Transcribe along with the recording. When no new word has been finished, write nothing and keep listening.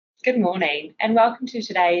Good morning and welcome to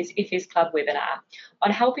today's FS Club webinar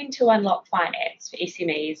on helping to unlock finance for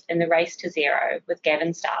SMEs in the race to zero with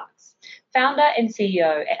Gavin Starks, founder and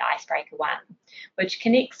CEO at Icebreaker One, which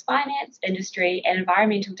connects finance, industry and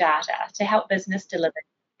environmental data to help business deliver.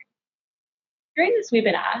 During this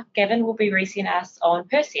webinar, Gavin will be briefing us on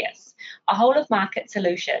Perseus, a whole-of-market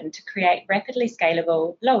solution to create rapidly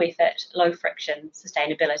scalable, low-effort, low-friction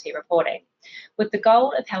sustainability reporting, with the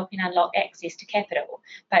goal of helping unlock access to capital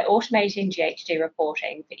by automating GHG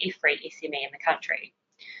reporting for every SME in the country.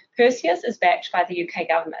 Perseus is backed by the UK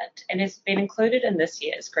government and has been included in this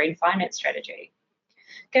year's Green Finance Strategy.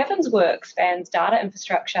 Gavin's work spans data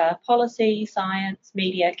infrastructure, policy, science,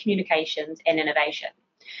 media, communications and innovation,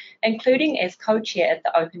 including as co-chair of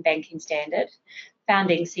the Open Banking Standard,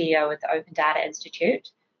 founding CEO of the Open Data Institute,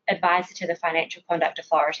 advisor to the Financial Conduct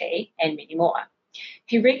Authority, and many more.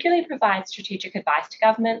 He regularly provides strategic advice to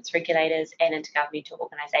governments, regulators, and intergovernmental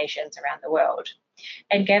organisations around the world.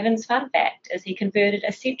 And Gavin's fun fact is he converted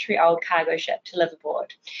a century-old cargo ship to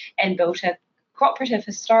liveaboard and built a cooperative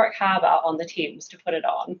historic harbour on the Thames to put it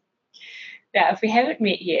on. Now, if we haven't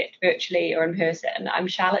met yet, virtually or in person, I'm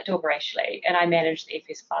Charlotte Dorber-Ashley and I manage the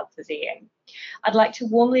FS Club for ZM. I'd like to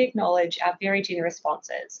warmly acknowledge our very generous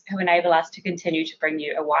sponsors who enable us to continue to bring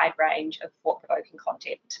you a wide range of thought-provoking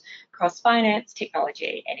content across finance,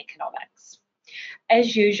 technology and economics.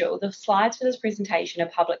 As usual, the slides for this presentation are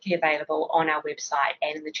publicly available on our website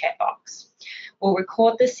and in the chat box. We'll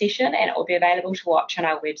record this session and it will be available to watch on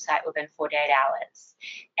our website within 48 hours.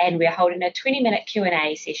 And we're holding a 20-minute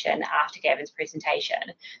Q&A session after Gavin's presentation.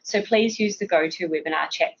 So please use the GoToWebinar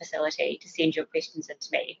chat facility to send your questions in to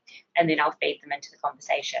me, and then I'll feed them into the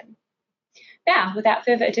conversation. Now, without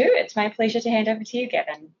further ado, it's my pleasure to hand over to you,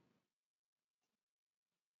 Gavin.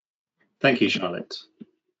 Thank you, Charlotte.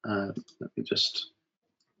 Let me just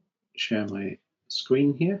share my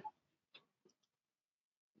screen here.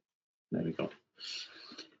 There we go.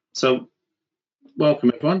 So,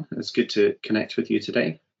 welcome everyone. It's good to connect with you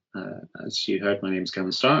today. As you heard, my name is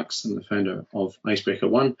Gavin Starks. I'm the founder of Icebreaker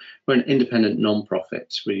One. We're an independent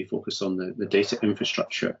non-profit really focused on the data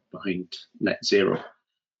infrastructure behind net zero.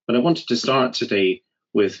 But I wanted to start today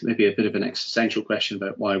with maybe a bit of an existential question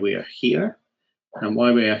about why we are here. And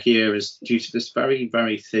why we are here is due to this very,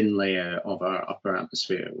 very thin layer of our upper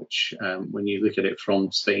atmosphere, which when you look at it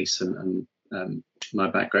from space, and my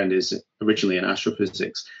background is originally in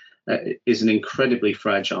astrophysics, is an incredibly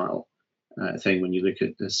fragile thing when you look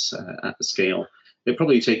at this at the scale. It'd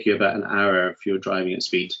probably take you about an hour if you're driving at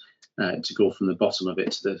speed to go from the bottom of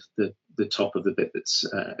it to the top of the bit that's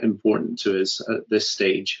important to us at this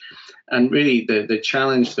stage. And really the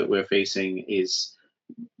challenge that we're facing is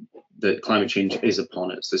that climate change is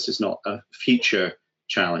upon us. This is not a future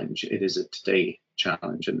challenge, it is a today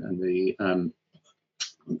challenge. And the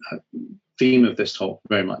theme of this talk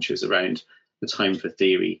very much is around the time for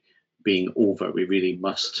theory being over. We really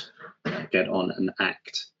must get on and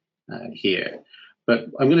act here. But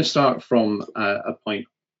I'm going to start from a point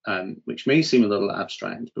which may seem a little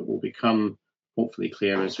abstract, but will become hopefully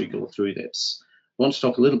clear as we go through this. I want to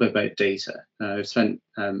talk a little bit about data. I've spent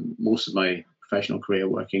most of my professional career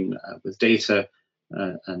working with data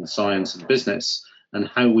and science and business, and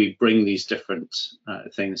how we bring these different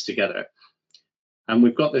things together. And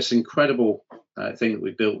we've got this incredible thing that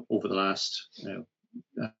we've built over the last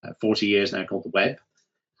 40 years now called the web.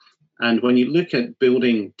 And when you look at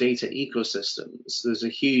building data ecosystems, there's a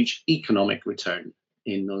huge economic return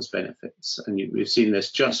in those benefits. And we've seen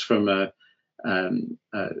this just from a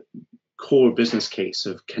core business case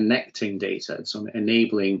of connecting data, so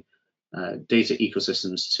enabling data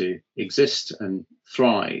ecosystems to exist and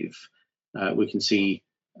thrive. We can see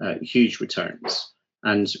huge returns.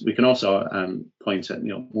 And we can also point at,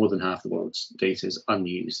 more than half the world's data is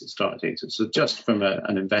unused, it's dark data. So just from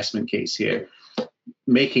an investment case here,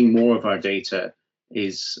 making more of our data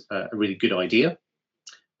is a really good idea.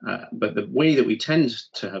 But the way that we tend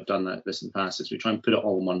to have done this in the past is we try and put it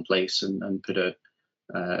all in one place and put a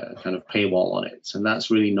kind of paywall on it. And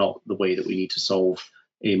that's really not the way that we need to solve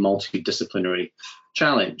a multidisciplinary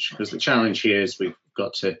challenge, because the challenge here is we've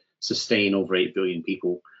got to sustain over 8 billion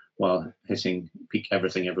people while hitting peak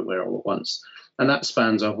everything everywhere all at once. And that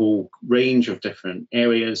spans a whole range of different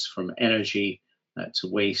areas, from energy to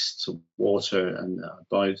waste to water and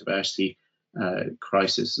biodiversity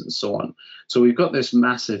crisis and so on. So we've got this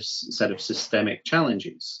massive set of systemic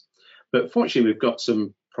challenges. But fortunately, we've got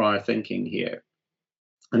some prior thinking here.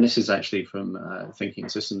 And this is actually from Thinking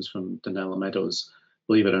Systems from Donella Meadows,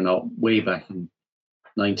 believe it or not, way back in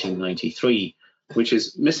 1993, which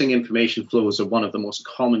is missing information flows are one of the most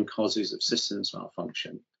common causes of systems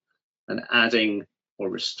malfunction. And adding or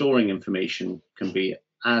restoring information can be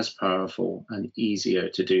as powerful and easier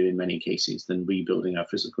to do in many cases than rebuilding our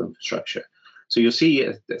physical infrastructure. So you'll see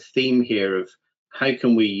a theme here of how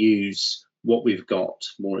can we use what we've got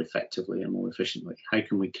more effectively and more efficiently? How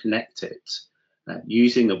can we connect it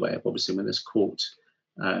using the web? Obviously, when this quote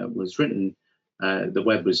was written, the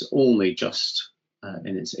web was only just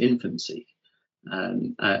in its infancy.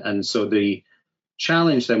 And so the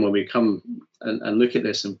challenge then when we come and look at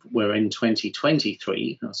this, and we're in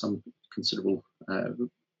 2023, some considerable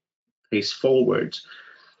pace forward,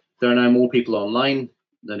 there are now more people online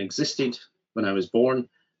than existed when I was born,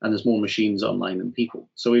 and there's more machines online than people.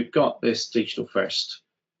 So we've got this digital first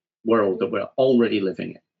world that we're already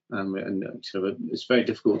living in. And so it's very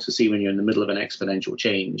difficult to see when you're in the middle of an exponential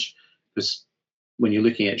change, because when you're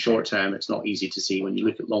looking at short term, it's not easy to see. When you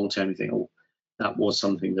look at long term, you think, oh, that was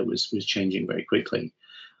something that was changing very quickly.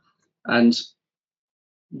 And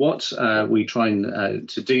what we try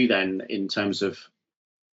to do then in terms of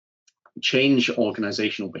change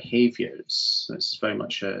organizational behaviors, this is very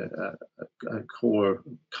much a core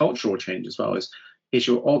cultural change as well, is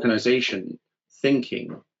your organization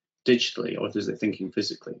thinking digitally, or is it thinking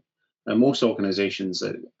physically? And most organizations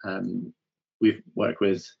that we've worked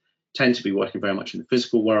with tend to be working very much in the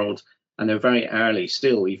physical world, and they're very early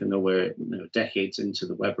still, even though we're decades into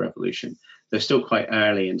the web revolution, they're still quite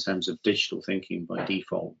early in terms of digital thinking by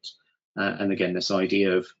default. And again, this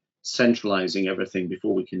idea of centralizing everything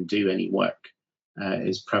before we can do any work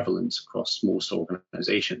is prevalent across most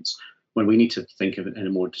organizations, when we need to think of it in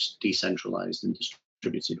a more decentralized and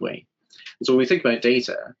distributed way. And so when we think about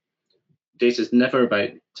data, data is never about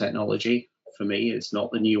technology. For me, it's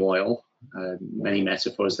not the new oil. Many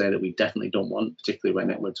metaphors there that we definitely don't want, particularly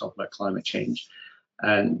when we're talking about climate change.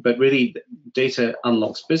 But really, data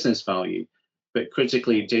unlocks business value, but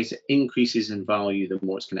critically, data increases in value the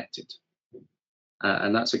more it's connected.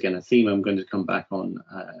 And that's, again, a theme I'm going to come back on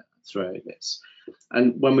throughout this.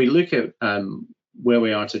 And when we look at where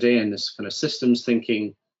we are today in this kind of systems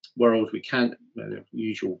thinking world, we can't, the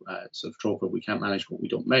usual sort of trope of we can't manage what we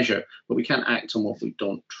don't measure, but we can't act on what we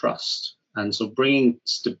don't trust. And so bringing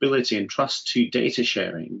stability and trust to data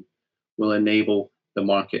sharing will enable the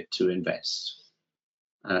market to invest.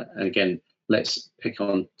 And again, let's pick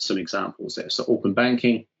on some examples there. So open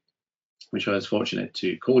banking, which I was fortunate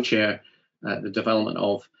to co-chair the development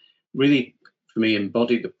of, really, for me,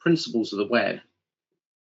 embodied the principles of the web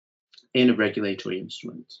in a regulatory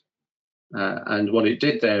instrument. And what it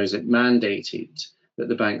did there is it mandated that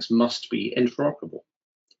the banks must be interoperable,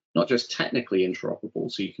 not just technically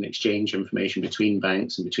interoperable, so you can exchange information between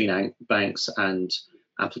banks and between banks and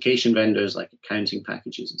application vendors like accounting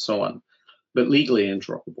packages and so on, but legally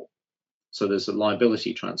interoperable. So there's a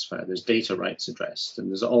liability transfer, there's data rights addressed, and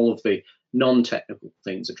there's all of the non-technical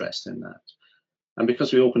things addressed in that. And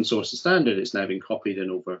because we open source the standard, it's now been copied in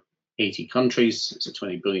over 80 countries. It's a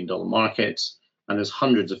 $20 billion market, and there's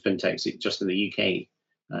hundreds of fintechs just in the UK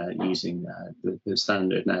using the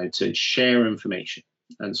standard now to share information.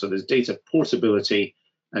 And so there's data portability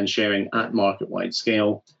and sharing at market-wide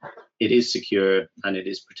scale. It is secure and it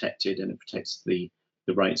is protected, and it protects the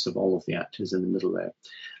rights of all of the actors in the middle there.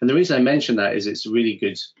 And the reason I mention that is it's a really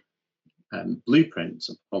good blueprint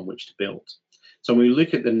upon which to build. So when we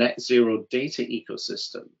look at the net zero data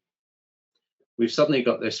ecosystem, we've suddenly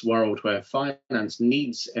got this world where finance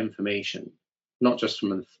needs information, not just from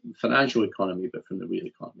the financial economy, but from the real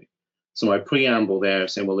economy. So my preamble there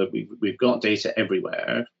saying, well, look, we've got data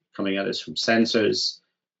everywhere coming at us from sensors,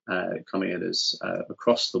 coming at us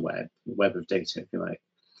across the web of data, if you like.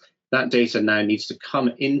 That data now needs to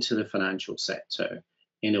come into the financial sector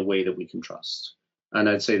in a way that we can trust. And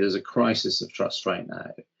I'd say there's a crisis of trust right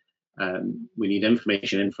now. We need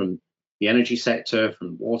information in from the energy sector, from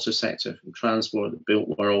the water sector, from transport, the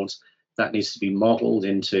built world. That needs to be modeled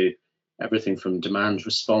into everything from demand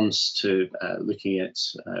response to looking at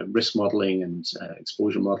risk modeling and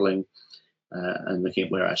exposure modeling, and looking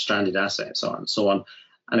at where our stranded assets are and so on.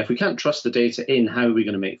 And if we can't trust the data in, how are we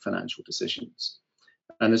going to make financial decisions?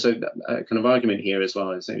 And there's a kind of argument here as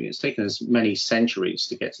well. It's taken us many centuries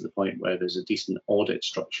to get to the point where there's a decent audit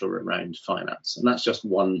structure around finance. And that's just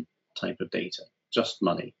one type of data, just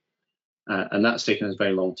money. And that's taken us a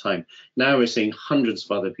very long time. Now we're seeing hundreds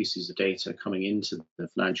of other pieces of data coming into the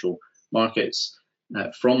financial markets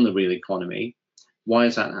from the real economy. Why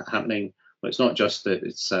is that happening? Well, it's not just that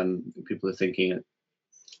it's people are thinking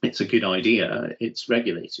it's a good idea, it's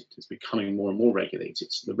regulated. It's becoming more and more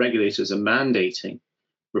regulated. So the regulators are mandating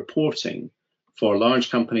reporting for large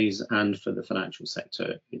companies and for the financial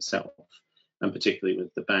sector itself, and particularly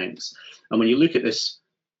with the banks. And when you look at this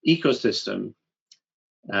ecosystem,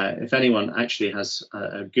 If anyone actually has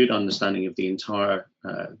a good understanding of the entire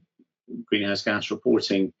greenhouse gas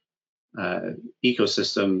reporting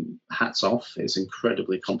ecosystem, hats off. It's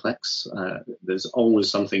incredibly complex. There's always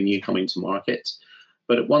something new coming to market.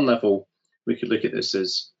 But at one level, we could look at this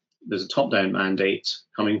as there's a top-down mandate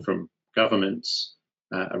coming from governments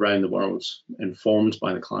around the world, informed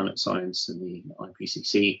by the climate science and the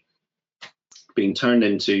IPCC, being turned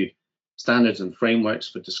into standards and frameworks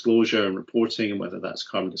for disclosure and reporting, and whether that's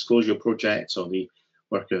carbon disclosure projects or the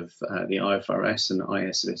work of the IFRS and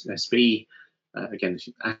ISSB. Again,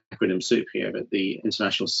 acronym soup here, but the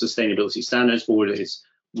International Sustainability Standards Board is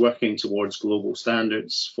working towards global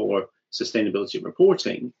standards for sustainability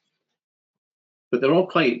reporting. But they're all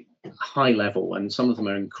quite high level, and some of them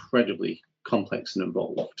are incredibly complex and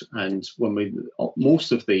involved. And when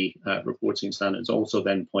most of the reporting standards also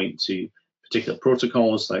then point to particular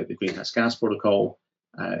protocols like the Greenhouse Gas Protocol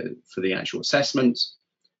for the actual assessment,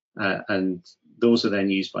 and those are then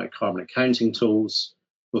used by carbon accounting tools.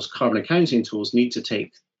 Those carbon accounting tools need to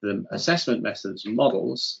take the assessment methods and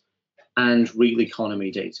models and real economy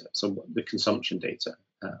data, so the consumption data,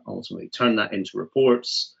 ultimately turn that into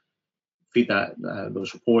reports, feed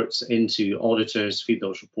those reports into auditors, feed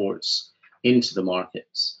those reports into the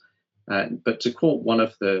markets. But to quote one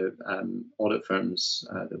of the audit firms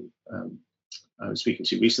that I was speaking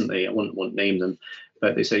to recently, I won't name them,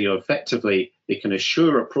 but they say, effectively, they can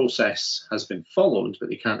assure a process has been followed, but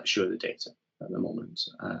they can't assure the data at the moment.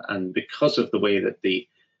 And because of the way that the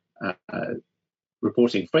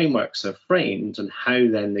reporting frameworks are framed and how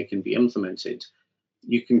then they can be implemented,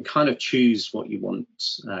 you can kind of choose what you want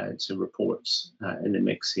to report in the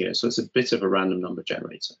mix here. So it's a bit of a random number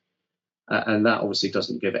generator. And that obviously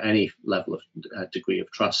doesn't give any level of degree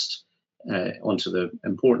of trust onto the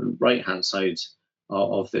important right-hand side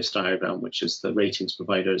of this diagram, which is the ratings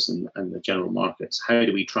providers and the general markets. How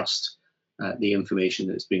do we trust the information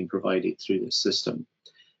that's being provided through this system?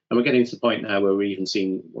 And we're getting to the point now where we're even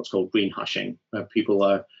seeing what's called green hushing, where people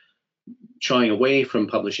are shying away from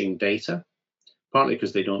publishing data, partly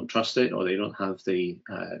because they don't trust it or they don't have the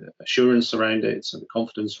assurance around it, so the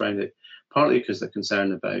confidence around it, partly because they're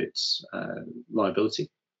concerned about liability.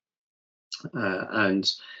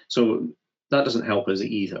 And so that doesn't help us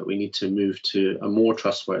either. We need to move to a more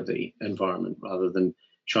trustworthy environment rather than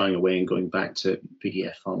shying away and going back to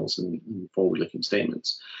PDF files and forward-looking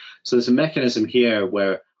statements. So there's a mechanism here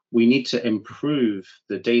where we need to improve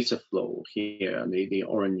the data flow here, and the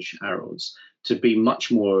orange arrows, to be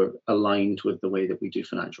much more aligned with the way that we do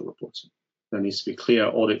financial reporting. There needs to be clear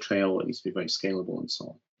audit trail, it needs to be very scalable and so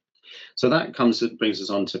on. So that brings us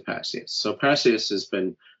on to Perseus. So Perseus has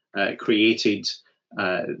been created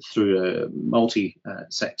through a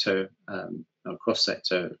multi-sector,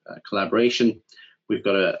 cross-sector collaboration. We've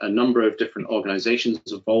got a number of different organizations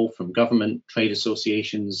involved, from government, trade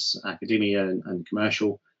associations, academia and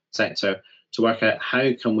commercial sector, to work out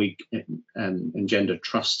how can we engender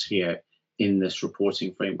trust here in this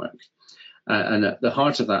reporting framework. And at the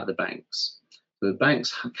heart of that, the banks. The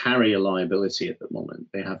banks carry a liability at the moment.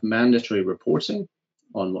 They have mandatory reporting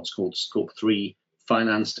on what's called Scope 3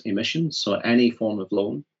 financed emissions. So any form of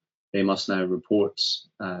loan, they must now report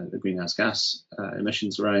the greenhouse gas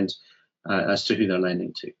emissions around as to who they're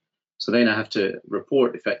lending to. So they now have to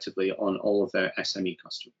report effectively on all of their SME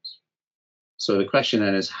customers. So the question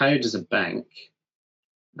then is, how does a bank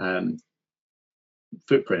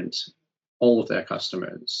footprint all of their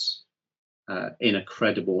customers in a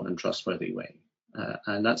credible and trustworthy way?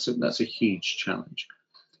 And that's a huge challenge.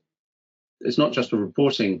 It's not just a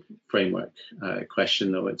reporting framework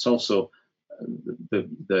question, though. It's also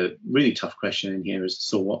the really tough question in here is the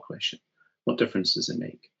so what question. What difference does it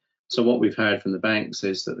make? So what we've heard from the banks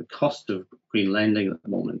is that the cost of green lending at the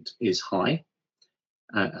moment is high,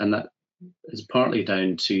 and that is partly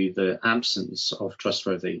down to the absence of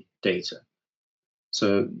trustworthy data.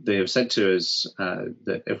 So they have said to us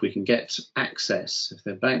that if we can get access, if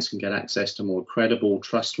the banks can get access to more credible,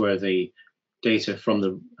 trustworthy data from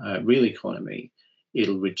the real economy,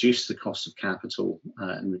 it'll reduce the cost of capital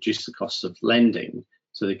and reduce the cost of lending,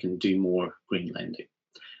 so they can do more green lending.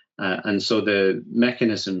 And so the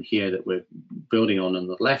mechanism here that we're building on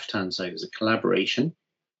the left-hand side is a collaboration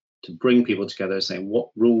to bring people together, saying,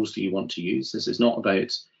 what rules do you want to use? This is not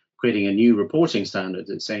about creating a new reporting standard.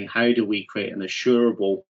 It's saying, how do we create an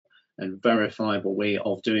assurable and verifiable way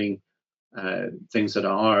of doing things that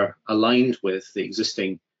are aligned with the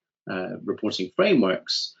existing reporting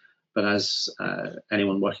frameworks? But as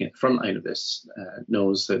anyone working at the front line of this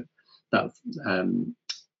knows, that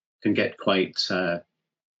can get quite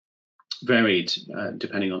varied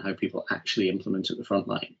depending on how people actually implement at the front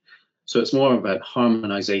line. So it's more about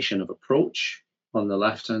harmonization of approach on the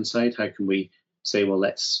left-hand side. How can we say, well,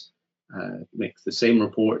 let's make the same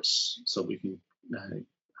reports so we can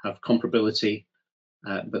have comparability,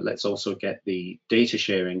 but let's also get the data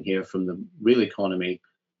sharing here from the real economy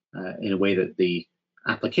in a way that the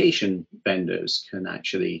application vendors can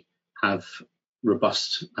actually have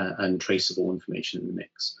robust and traceable information in the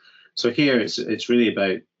mix. So here it's really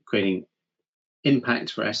about creating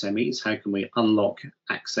impact for SMEs. How can we unlock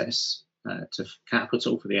access to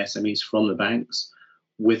capital for the SMEs from the banks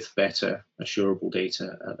with better assurable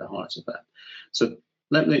data at the heart of that? So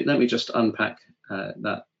let me just unpack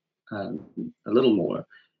that a little more.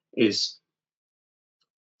 Is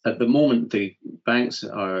at the moment the banks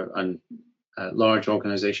and large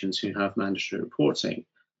organizations who have mandatory reporting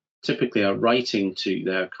typically are writing to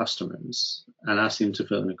their customers and asking them to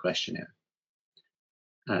fill in a questionnaire.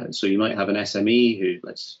 So you might have an SME who,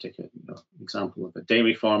 let's take an example of a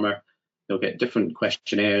dairy farmer. They'll get different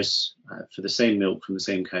questionnaires for the same milk from the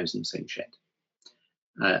same cows in the same shed.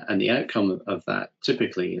 And the outcome of that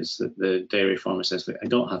typically is that the dairy farmer says, I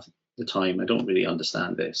don't have the time, I don't really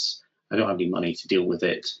understand this, I don't have any money to deal with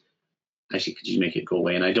it. Actually, could you make it go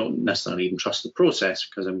away? And I don't necessarily even trust the process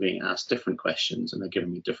because I'm being asked different questions and they're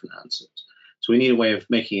giving me different answers. So we need a way of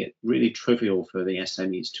making it really trivial for the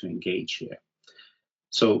SMEs to engage here.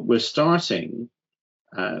 So we're starting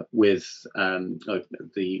with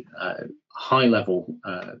the high-level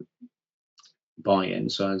buy-in.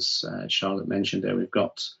 So as Charlotte mentioned there, we've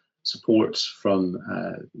got support from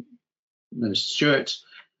Minister Stewart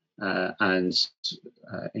and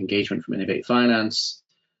engagement from Innovate Finance,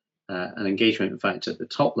 and engagement, in fact, at the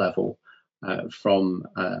top level from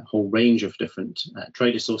a whole range of different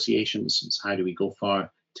trade associations. It's how do we go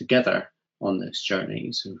far together on this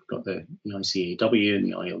journey? So we've got the ICAW and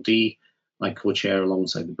the ILD, I co-chair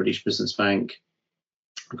alongside the British Business Bank.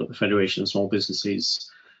 We've got the Federation of Small Businesses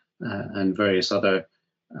and various other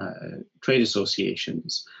trade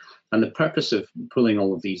associations. And the purpose of pulling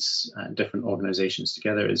all of these different organizations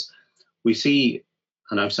together is we see,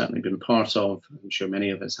 and I've certainly been part of, I'm sure many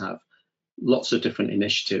of us have, lots of different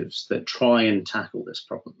initiatives that try and tackle this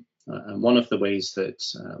problem. And one of the ways that,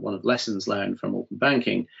 one of the lessons learned from open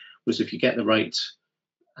banking was if you get the right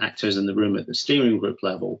actors in the room at the steering group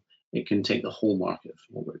level, it can take the whole market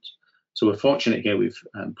forward. So we're fortunate here, we've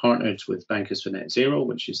partnered with Bankers for Net Zero,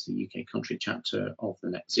 which is the UK country chapter of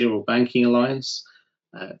the Net Zero Banking Alliance.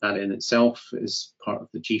 That in itself is part of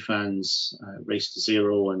the GFAN's Race to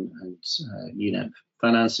Zero and UNEP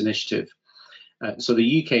Finance Initiative. So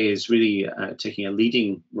the UK is really taking a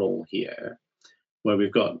leading role here, where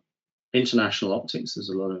we've got international optics. There's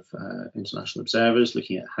a lot of international observers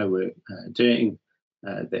looking at how we're doing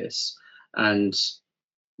this, and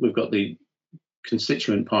we've got the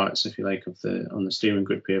constituent parts, if you like, of on the steering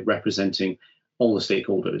group here, representing all the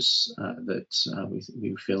stakeholders that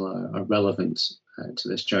we feel are relevant to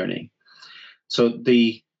this journey. So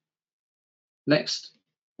the next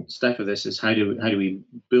step of this is how do we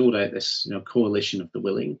build out this coalition of the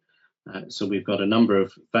willing. So we've got a number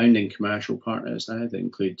of founding commercial partners now that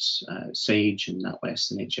includes Sage and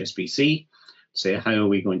NatWest and HSBC. Say, how are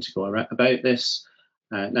we going to go about this?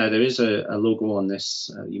 Now there is a logo on this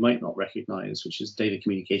you might not recognise, which is Data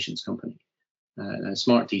Communications Company. And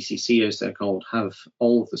Smart DCC, as they're called, have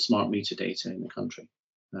all of the smart meter data in the country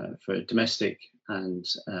for domestic and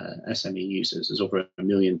SME users. There's over 1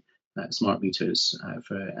 million smart meters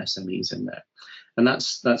for SMEs in there, and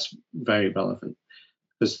that's very relevant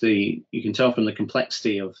because you can tell from the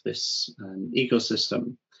complexity of this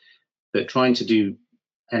ecosystem that trying to do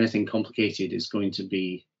anything complicated is going to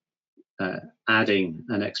be adding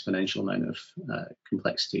an exponential amount of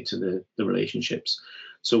complexity to the relationships.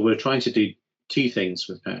 So we're trying to do two things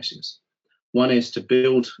with Perseus. One is to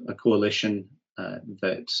build a coalition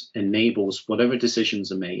that enables whatever decisions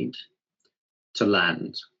are made to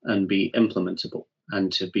land and be implementable and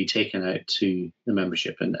to be taken out to the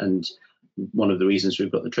membership. And one of the reasons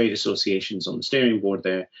we've got the trade associations on the steering board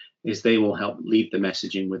there is they will help lead the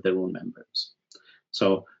messaging with their own members.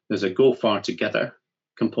 So there's a go far together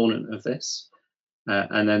component of this.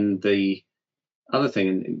 And then the other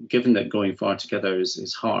thing, given that going far together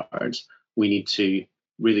is hard, we need to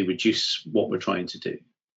really reduce what we're trying to do.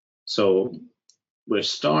 So we're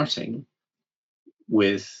starting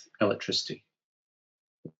with electricity.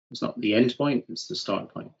 It's not the end point, it's the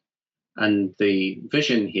start point. And the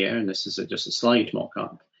vision here, and this is just a slide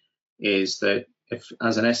mock-up, is that if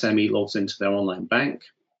as an SME logs into their online bank,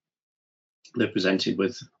 they're presented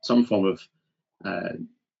with some form of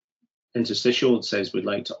interstitial that says we'd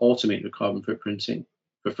like to automate your carbon footprinting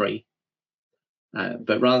for free.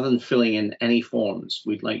 But rather than filling in any forms,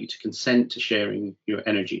 we'd like you to consent to sharing your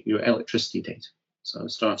energy, your electricity data. So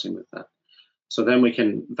starting with that. So then we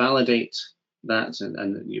can validate that,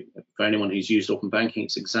 and for anyone who's used open banking,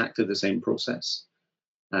 it's exactly the same process.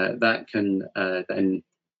 That can then,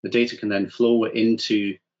 the data can then flow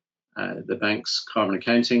into the bank's carbon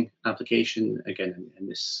accounting application. Again, in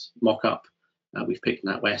this mock-up, we've picked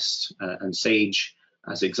NatWest and Sage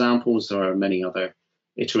as examples. There are many other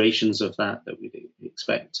iterations of that we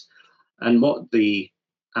expect. And what the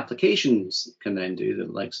applications can then do, the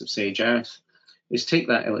likes of Sage Earth, is take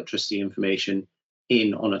that electricity information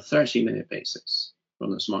in on a 30-minute basis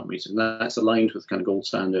from the smart meter. And that's aligned with kind of gold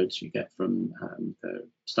standards you get from the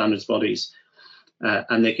standards bodies.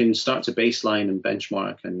 And they can start to baseline and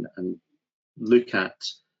benchmark and look at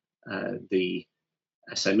the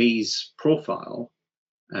SMEs profile,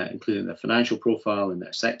 including their financial profile and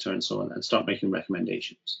their sector and so on, and start making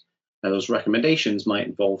recommendations. Now, those recommendations might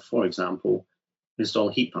involve, for example, install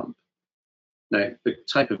a heat pump. Now, the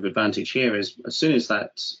type of advantage here is as soon as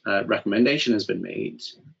that recommendation has been made,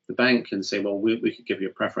 the bank can say, well, we could give you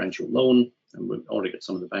a preferential loan, and we've already got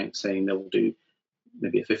some of the banks saying they'll do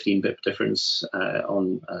maybe a 15 bip difference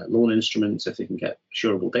on loan instruments if they can get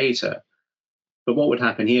assurable data. But what would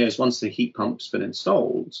happen here is once the heat pump's been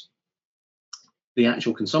installed, the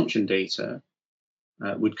actual consumption data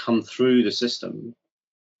would come through the system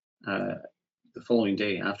the following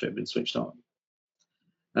day after it had been switched on.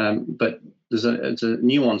 But there's a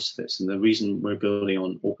nuance to this, and the reason we're building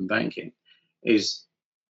on open banking is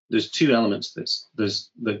there's two elements to this. There's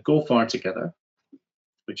the go far together,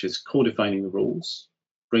 which is co-defining the rules,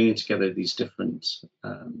 bringing together these different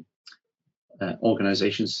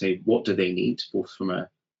organizations to say what do they need, both from a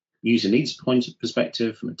user needs point of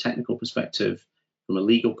perspective, from a technical perspective, from a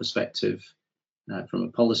legal perspective, from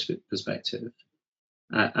a policy perspective,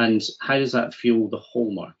 and how does that fuel the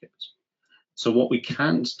whole market? So what we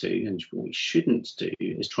can't do and what we shouldn't do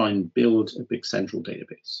is try and build a big central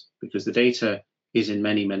database, because the data is in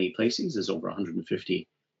many, many places. There's over 150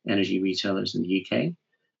 energy retailers in the UK, and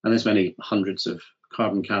there's many hundreds of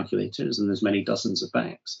carbon calculators, and there's many dozens of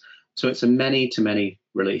banks. So it's a many-to-many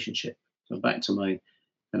relationship. So back to my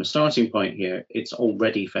kind of starting point here, it's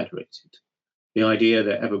already federated. The idea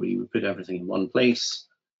that everybody would put everything in one place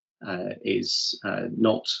is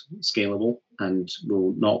not scalable and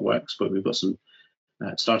will not work. But we've got some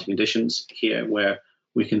starting conditions here where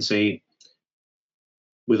we can say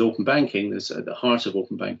with open banking, there's at the heart of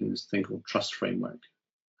open banking, there's a thing called trust framework.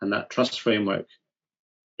 And that trust framework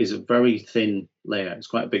is a very thin layer. It's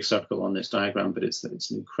quite a big circle on this diagram, but it's an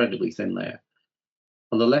incredibly thin layer.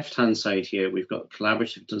 On the left-hand side here, we've got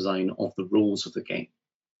collaborative design of the rules of the game.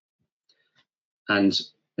 And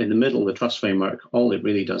in the middle, the trust framework, all it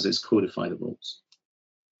really does is codify the rules.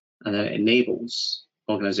 And then it enables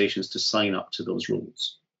organizations to sign up to those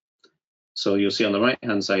rules. So you'll see on the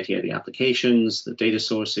right-hand side here, the applications, the data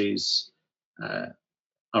sources are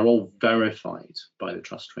all verified by the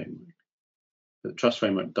trust framework. The trust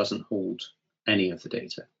framework doesn't hold any of the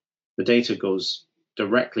data. The data goes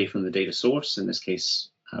directly from the data source. In this case,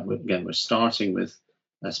 again, we're starting with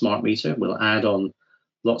a smart meter. We'll add on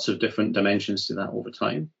lots of different dimensions to that over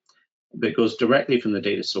time. But it goes directly from the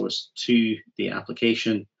data source to the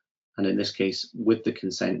application, and in this case, with the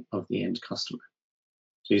consent of the end customer.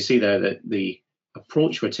 So you see there that the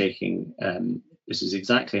approach we're taking, this is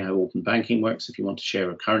exactly how open banking works. If you want to share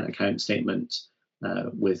a current account statement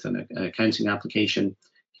with an accounting application,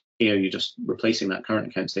 here you're just replacing that current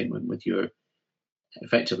account statement with your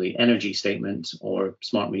effectively energy statement or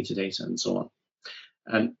smart meter data and so on.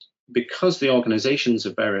 And because the organizations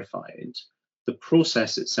are verified, the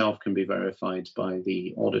process itself can be verified by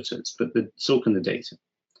the auditors, but so can the data.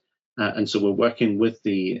 And so we're working with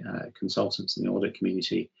the consultants in the audit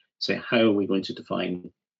community to say, how are we going to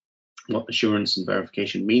define what assurance and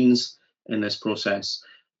verification means in this process?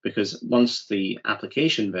 Because once the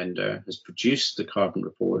application vendor has produced the carbon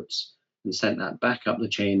reports and sent that back up the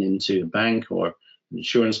chain into a bank or an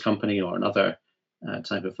insurance company or another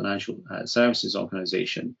type of financial services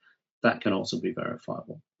organization, that can also be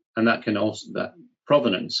verifiable. And that can also, that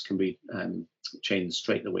provenance can be chained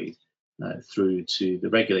straight away through to the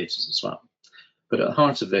regulators as well. But at the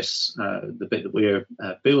heart of this, the bit that we're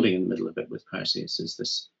building in the middle of it with Perseus is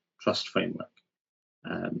this trust framework.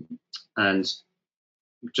 And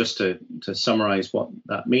just to summarize what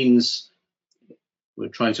that means, we're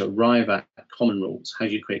trying to arrive at common rules. How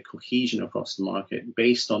do you create cohesion across the market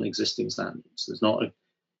based on existing standards? There's not a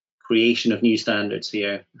creation of new standards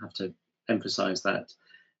here. I have to emphasize that.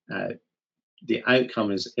 The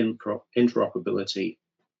outcome is interoperability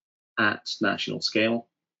at national scale.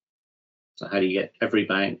 So how do you get every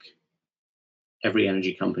bank, every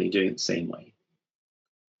energy company doing it the same way?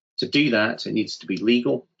 To do that, it needs to be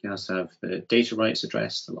legal. It has to have the data rights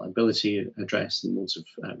addressed, the liability addressed, and modes of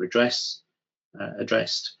redress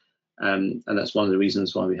addressed. And that's one of the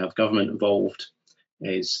reasons why we have government involved,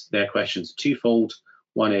 is their questions are twofold.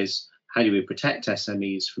 One is, how do we protect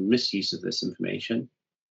SMEs from misuse of this information?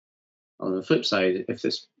 On the flip side, if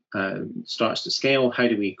this starts to scale, how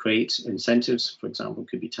do we create incentives? For example,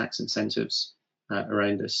 could be tax incentives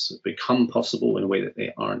around this become possible in a way that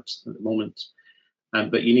they aren't at the moment.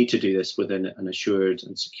 But you need to do this within an assured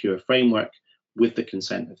and secure framework with the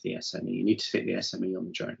consent of the SME. You need to take the SME on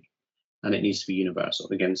the journey, and it needs to be universal.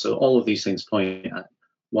 Again, so all of these things point at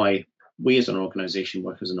why we as an organisation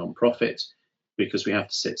work as a non-profit, because we have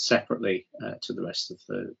to sit separately to the rest of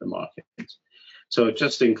the market. So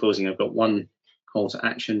just in closing, I've got one call to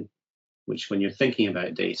action, which when you're thinking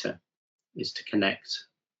about data is to connect,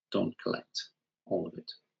 don't collect all of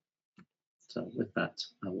it. So with that,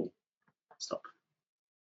 I will stop.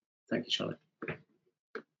 Thank you, Charlotte.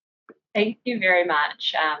 Thank you very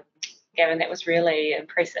much, Gavin. That was really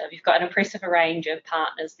impressive. You've got an impressive range of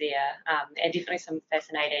partners there, and definitely some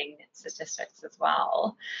fascinating statistics as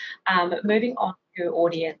well. Moving on to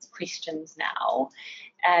audience questions now.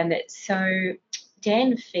 So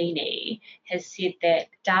Dan Feeney has said that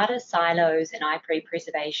data silos and IP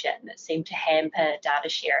preservation seem to hamper data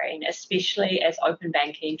sharing, especially as open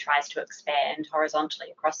banking tries to expand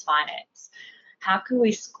horizontally across finance. How can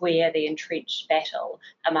we square the entrenched battle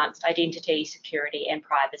amongst identity, security, and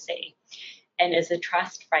privacy? And is a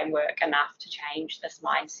trust framework enough to change this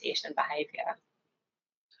mindset and behaviour?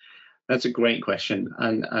 That's a great question,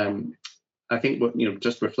 and I think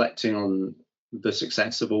just reflecting on the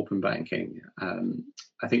success of open banking,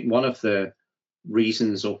 I think one of the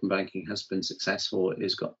reasons open banking has been successful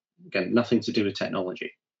is got, again, nothing to do with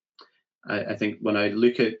technology. I think when I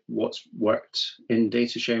look at what's worked in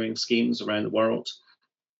data sharing schemes around the world,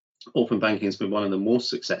 open banking has been one of the most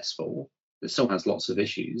successful. It still has lots of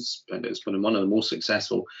issues, but it's been one of the most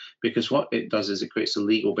successful because what it does is it creates a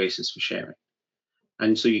legal basis for sharing.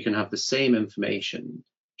 And so you can have the same information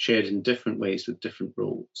shared in different ways with different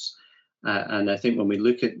rules. And I think when we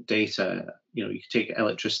look at data, you can take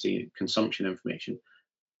electricity consumption information.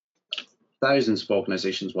 Thousands of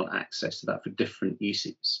organizations want access to that for different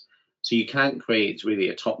uses. So you can't create really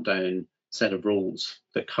a top-down set of rules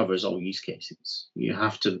that covers all use cases. You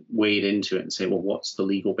have to wade into it and say, well, what's the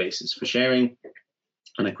legal basis for sharing?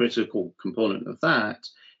 And a critical component of that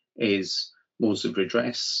is modes of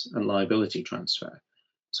redress and liability transfer.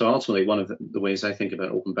 So ultimately, one of the ways I think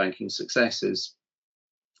about open banking success is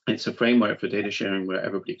it's a framework for data sharing where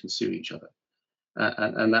everybody can sue each other.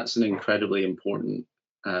 And that's an incredibly important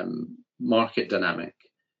market dynamic,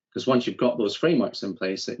 because once you've got those frameworks in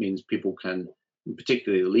place, it means people can,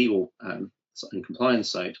 particularly the legal and compliance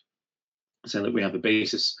side, say that we have a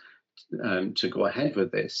basis to go ahead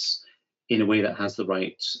with this in a way that has the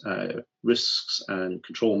right risks and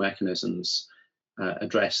control mechanisms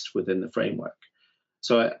addressed within the framework.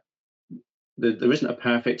 So there isn't a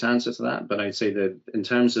perfect answer to that, but I'd say that in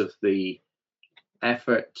terms of the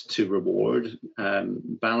effort to reward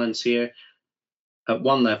balance here, at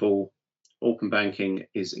one level, open banking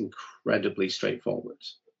is incredibly straightforward.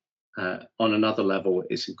 On another level,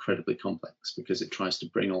 it's incredibly complex because it tries to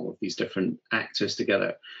bring all of these different actors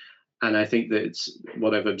together. And I think that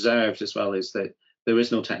what I've observed as well is that there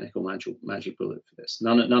is no technical magic bullet for this.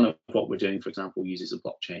 None of what we're doing, for example, uses a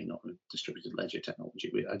blockchain or a distributed ledger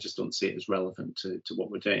technology. I just don't see it as relevant to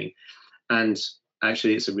what we're doing. And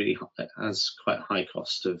actually, it has quite a high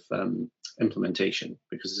cost of implementation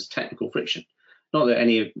because there's technical friction. Not that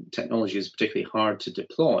any technology is particularly hard to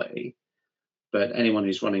deploy, but anyone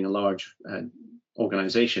who's running a large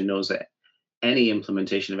organization knows that any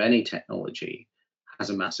implementation of any technology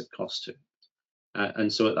has a massive cost to it.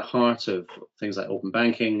 And so at the heart of things like open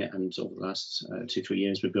banking, and over the last 2-3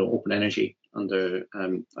 years, we've built open energy under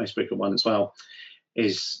Icebreaker 1 as well,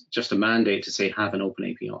 is just a mandate to say have an open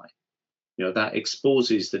API. That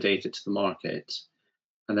exposes the data to the market.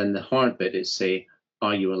 And then the hard bit is say,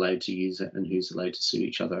 are you allowed to use it, and who's allowed to sue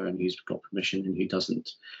each other, and who's got permission and who doesn't.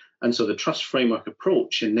 And so the trust framework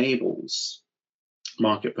approach enables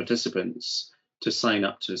market participants to sign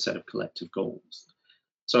up to a set of collective goals.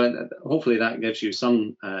 So hopefully that gives you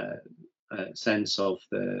some sense of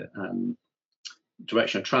the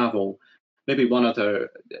direction of travel. Maybe one other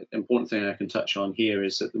important thing I can touch on here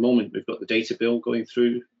is at the moment we've got the data bill going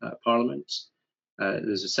through Parliament.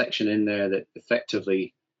 There's a section in there that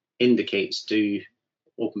effectively indicates do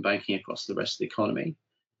open banking across the rest of the economy.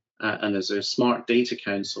 And there's a smart data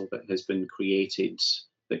council that has been created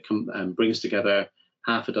that brings together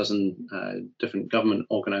half a dozen different government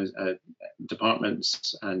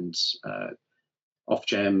departments and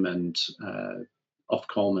Ofgem and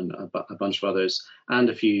Ofcom and a bunch of others, and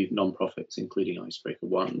a few non-profits, including Icebreaker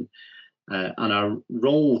One. And our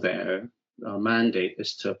role there, our mandate,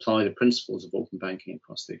 is to apply the principles of open banking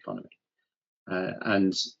across the economy.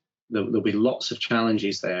 And there'll be lots of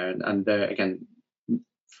challenges there, and there, again,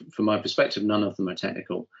 from my perspective, none of them are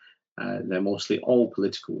technical. They're mostly all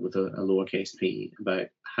political with a lowercase p, about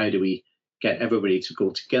how do we get everybody to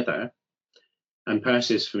go together. And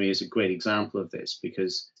Perseus, for me, is a great example of this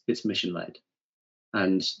because it's mission-led.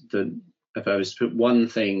 And if I was to put one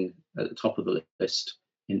thing at the top of the list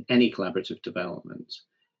in any collaborative development,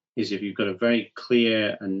 is if you've got a very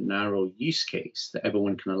clear and narrow use case that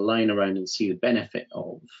everyone can align around and see the benefit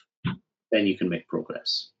of, then you can make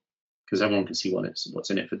progress, because everyone can see what's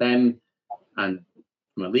in it for them. And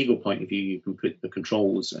from a legal point of view, you can put the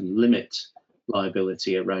controls and limit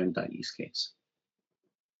liability around that use case.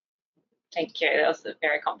 Thank you. That was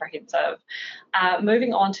very comprehensive.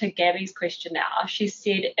 Moving on to Gabby's question now. She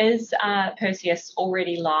said, is Perseus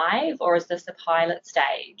already live, or is this a pilot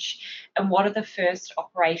stage? And what are the first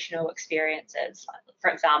operational experiences? For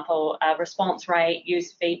example, response rate,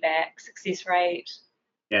 user feedback, success rate?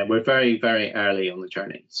 Yeah, we're very, very early on the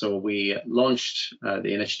journey. So we launched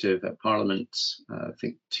the initiative at Parliament, I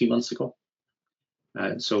think 2 months ago.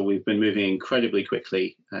 So we've been moving incredibly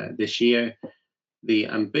quickly this year. The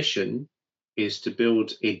ambition is to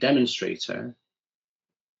build a demonstrator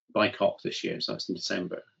by COP this year, so that's in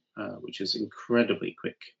December, which is incredibly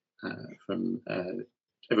quick from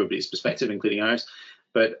everybody's perspective, including ours.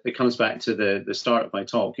 But it comes back to the start of my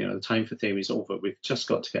talk, the time for theory is over. We've just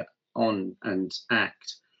got to get on and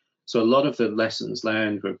act. So a lot of the lessons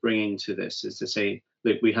learned we're bringing to this is to say,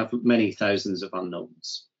 look, we have many thousands of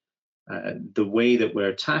unknowns. The way that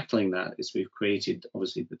we're tackling that is we've created,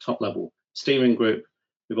 obviously, the top level steering group.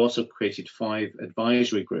 We've also created 5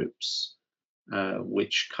 advisory groups,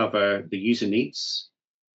 which cover the user needs,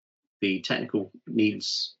 the technical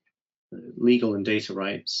needs, legal and data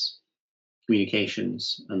rights,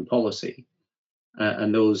 communications, and policy.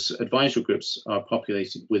 And those advisory groups are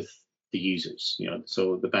populated with the users,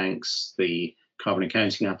 so the banks, the carbon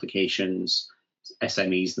accounting applications,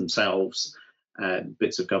 SMEs themselves,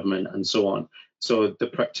 bits of government, and so on. So the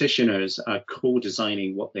practitioners are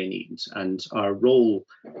co-designing what they need, and our role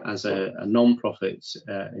as a non-profit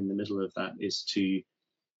in the middle of that is to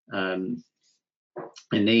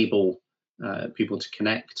enable people to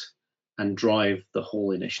connect and drive the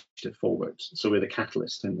whole initiative forward. So we're the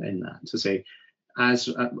catalyst in that, to say, as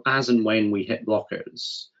and when we hit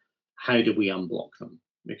blockers, how do we unblock them?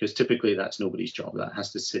 Because typically that's nobody's job. That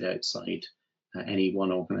has to sit outside any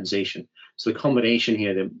one organization. So the combination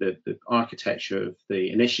here, the architecture of the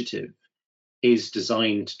initiative is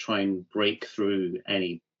designed to try and break through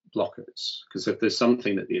any blockers. Because if there's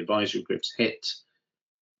something that the advisory groups hit,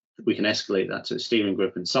 we can escalate that to the steering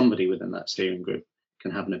group, and somebody within that steering group can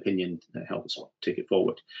have an opinion that helps take it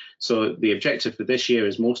forward. So the objective for this year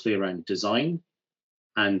is mostly around design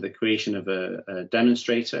and the creation of a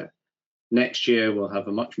demonstrator. Next year, we'll have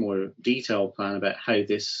a much more detailed plan about how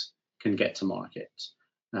this can get to market.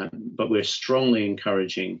 But we're strongly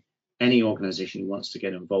encouraging any organization who wants to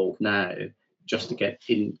get involved now just to get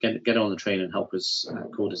on the train and help us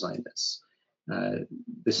co-design this.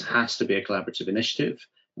 This has to be a collaborative initiative,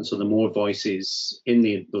 and so the more voices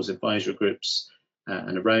in those advisory groups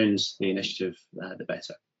and around the initiative, the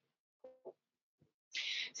better.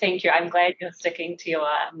 Thank you. I'm glad you're sticking to your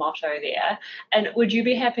motto there. And would you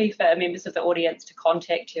be happy for members of the audience to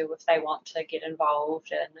contact you if they want to get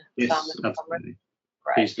involved in some of the absolutely.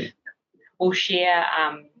 Great. Please do. We'll share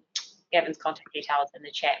Gavin's contact details in the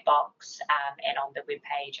chat box and on the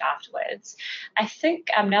webpage afterwards. I think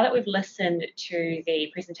now that we've listened to the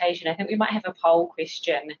presentation, I think we might have a poll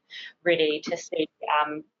question ready to see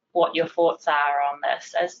what your thoughts are on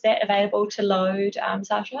this. Is that available to load,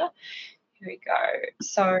 Sasha? Here we go.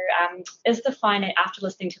 So is the finance, after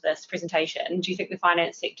listening to this presentation, do you think the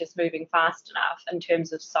finance sector is moving fast enough in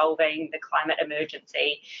terms of solving the climate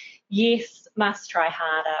emergency? Yes, must try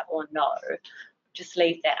harder, or no? Just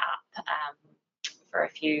leave that up for a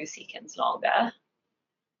few seconds longer.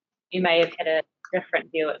 You may have had a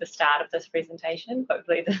different view at the start of this presentation.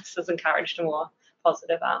 Hopefully this has encouraged a more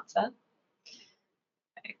positive answer.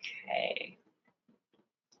 Okay.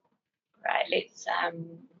 Right, let's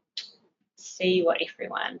see what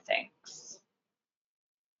everyone thinks.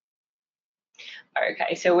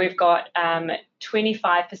 Okay, so we've got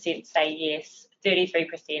 25% say yes, 33%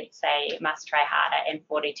 say must try harder, and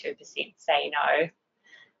 42% say no.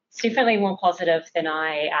 It's definitely more positive than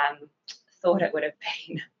I thought it would have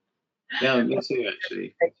been. Yeah, me too,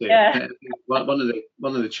 actually. Yeah.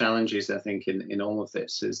 One of the challenges, I think, in all of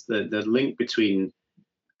this is the link between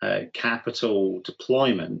capital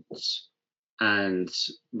deployment and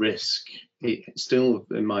risk. It still,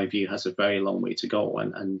 in my view, has a very long way to go,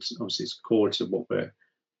 and obviously it's core to what we're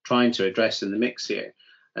trying to address in the mix here.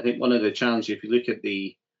 I think one of the challenges, if you look at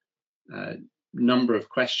the number of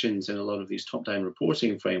questions in a lot of these top-down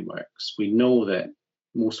reporting frameworks, we know that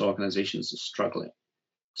most organizations are struggling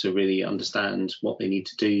to really understand what they need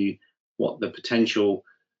to do, what the potential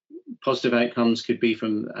positive outcomes could be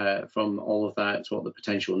from all of that, what the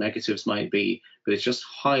potential negatives might be, but it's just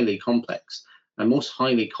highly complex. And most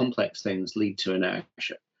highly complex things lead to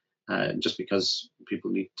inertia, just because people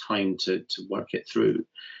need time to work it through.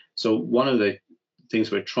 So one of the things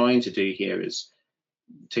we're trying to do here is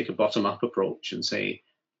take a bottom-up approach and say,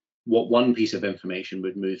 what one piece of information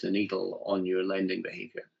would move the needle on your lending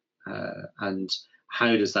behavior? And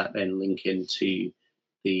how does that then link into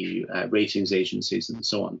the ratings agencies and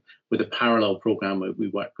so on? With a parallel program, we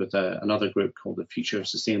work with another group called the Future of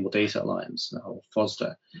Sustainable Data Alliance, or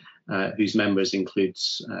FOSDA, whose members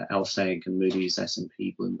includes LSEG and Moody's,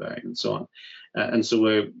 S&P, Bloomberg, and so on. And so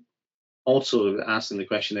we're also asking the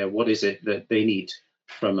question there, what is it that they need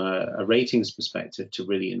from a ratings perspective to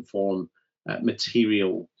really inform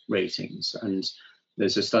material ratings? And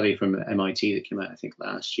there's a study from MIT that came out, I think,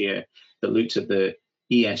 last year that looked at the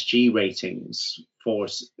ESG ratings for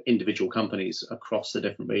individual companies across the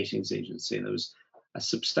different ratings agencies, and there was a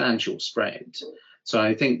substantial spread. So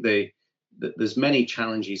I think there's many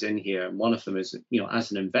challenges in here, and one of them is,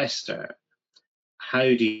 as an investor, how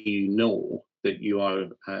do you know that you are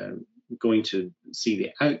going to see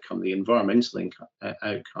the outcome, the environmental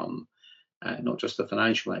outcome, not just the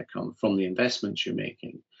financial outcome from the investments you're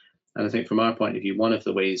making? And I think from our point of view, one of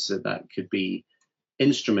the ways that could be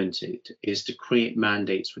instrumented is to create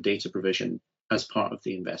mandates for data provision as part of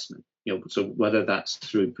the investment. So whether that's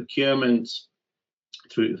through procurement,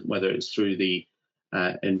 whether it's through the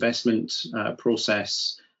investment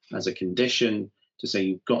process as a condition to say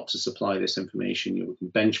you've got to supply this information, you can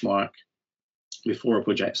benchmark before a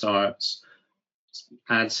project starts,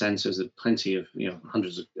 add sensors. There's plenty of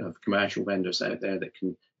hundreds of commercial vendors out there that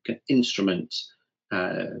can instrument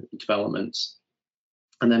developments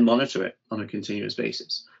and then monitor it on a continuous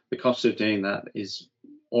basis. The cost of doing that is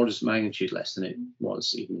orders of magnitude less than it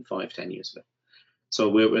was even 5-10 years ago. So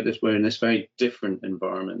we're in this very different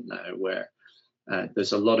environment now where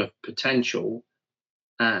there's a lot of potential,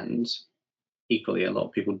 and equally a lot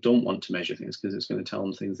of people don't want to measure things because it's going to tell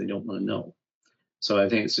them things they don't want to know. So I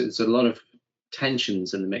think it's a lot of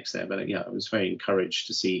tensions in the mix there, but yeah, I was very encouraged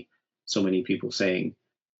to see so many people saying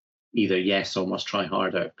either yes or must try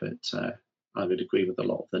harder, but I would agree with a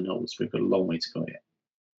lot of the no's. We've got a long way to go yet.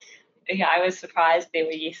 Yeah, I was surprised there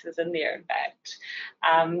were yeses in there, in fact.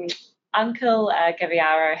 Uncle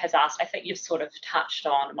Gaviaro has asked, I think you've sort of touched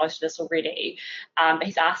on most of this already, but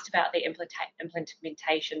he's asked about the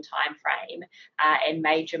implementation timeframe and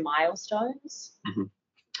major milestones. Mm-hmm.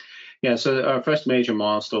 Yeah, so our first major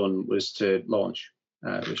milestone was to launch,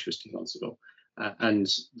 which was 2 months ago. And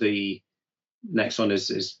the next one is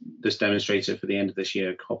this demonstrator for the end of this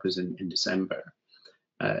year. COP is in December.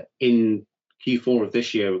 In Q4 of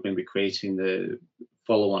this year, we're going to be creating the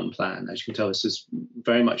follow-on plan. As you can tell, this is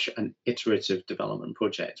very much an iterative development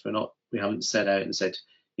project. We haven't set out and said,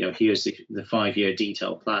 here's the 5-year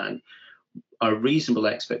detailed plan. Our reasonable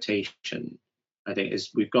expectation, I think,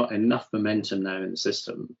 is we've got enough momentum now in the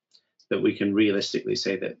system that we can realistically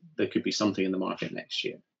say that there could be something in the market next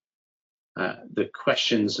year. The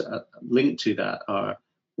questions linked to that are,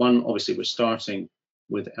 one, obviously we're starting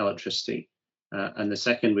with electricity, and the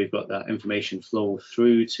second, we've got that information flow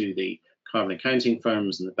through to the carbon accounting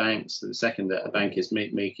firms and the banks. The second, that a bank is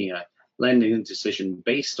making a lending decision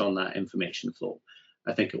based on that information flow.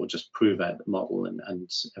 I think it will just prove out the model, and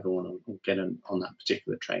everyone will get on that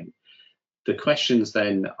particular train. The questions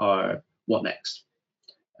then are, what next?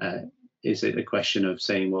 Is it a question of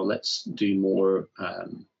saying, well, let's do more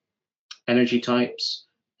energy types?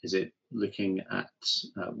 Is it looking at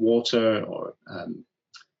water or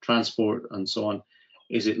transport and so on?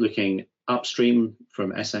 Is it looking upstream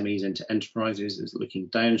from SMEs into enterprises? Is it looking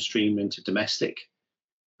downstream into domestic?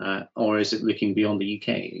 Or is it looking beyond the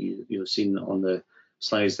UK? You've seen on the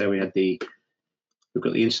slides there, we've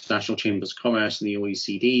got the International Chambers of Commerce and the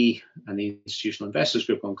OECD and the Institutional Investors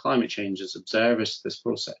Group on Climate Change as observers to this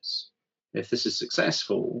process. If this is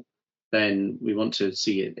successful, then we want to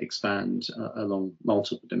see it expand along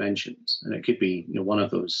multiple dimensions. And it could be one of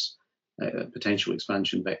those potential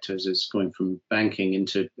expansion vectors is going from banking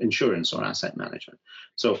into insurance or asset management.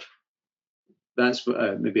 So that's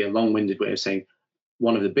maybe a long-winded way of saying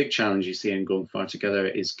one of the big challenges here in going far together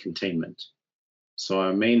is containment. So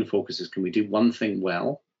our main focus is, can we do one thing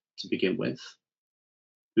well to begin with,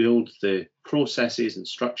 build the processes and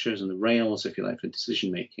structures and the rails, if you like, for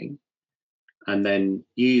decision making, and then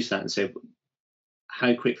use that and say,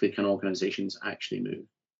 how quickly can organizations actually move?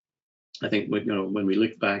 I think when we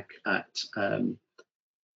look back at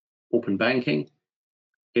open banking,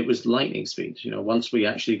 it was lightning speed. Once we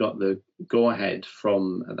actually got the go-ahead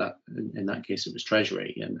from that, in that case it was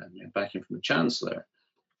Treasury and backing from the Chancellor,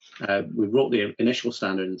 we wrote the initial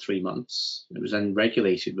standard in 3 months. It was then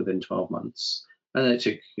regulated within 12 months. And then it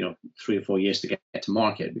took 3 or 4 years to get to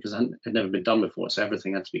market because it had never been done before. So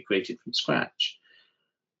everything had to be created from scratch.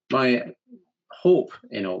 My hope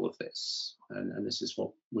in all of this, and this is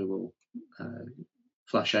what we will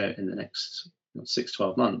flash out in the next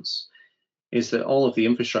 6-12 months, is that all of the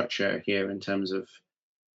infrastructure here in terms of,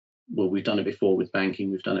 well, we've done it before with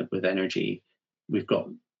banking, we've done it with energy, we've got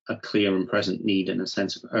a clear and present need and a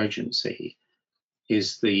sense of urgency,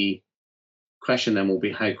 is the question then will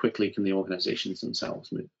be how quickly can the organizations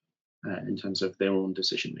themselves move in terms of their own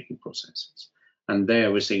decision-making processes. And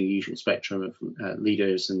there we're seeing a usual spectrum of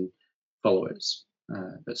leaders and followers,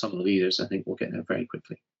 but some of the leaders I think will get there very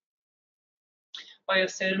quickly. Well,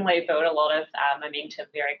 you've certainly built a lot of momentum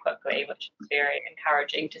very quickly, which is very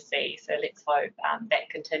encouraging to see. So let's hope that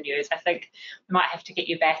continues. I think we might have to get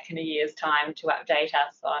you back in a year's time to update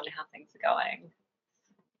us on how things are going.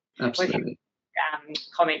 Absolutely.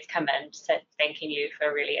 Comments come in thanking you for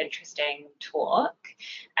a really interesting talk,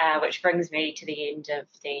 which brings me to the end of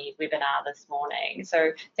the webinar this morning.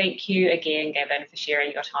 So thank you again, Gavin, for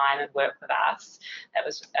sharing your time and work with us. That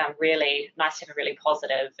was really nice to have a really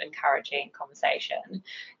positive, encouraging conversation.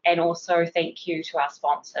 And also thank you to our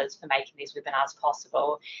sponsors for making these webinars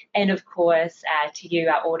possible. And of course, to you,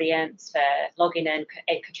 our audience, for logging in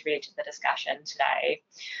and contributing to the discussion today.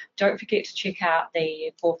 Don't forget to check out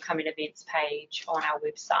the forthcoming events page on our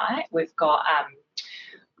website. We've got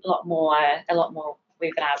a lot more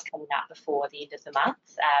webinars coming up before the end of the month.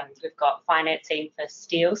 We've got financing for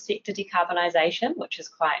steel sector decarbonisation, which is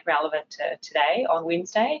quite relevant to today on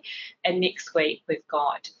Wednesday. And next week we've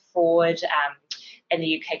got Ford and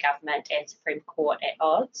the UK government and Supreme Court at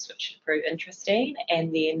odds, which should prove interesting.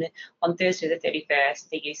 And then on Thursday the 31st,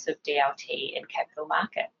 the use of DLT in capital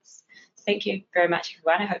markets. Thank you very much,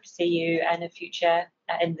 everyone. I hope to see you in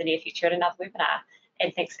the near future at another webinar.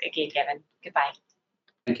 And thanks again, Gavin. Goodbye.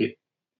 Thank you.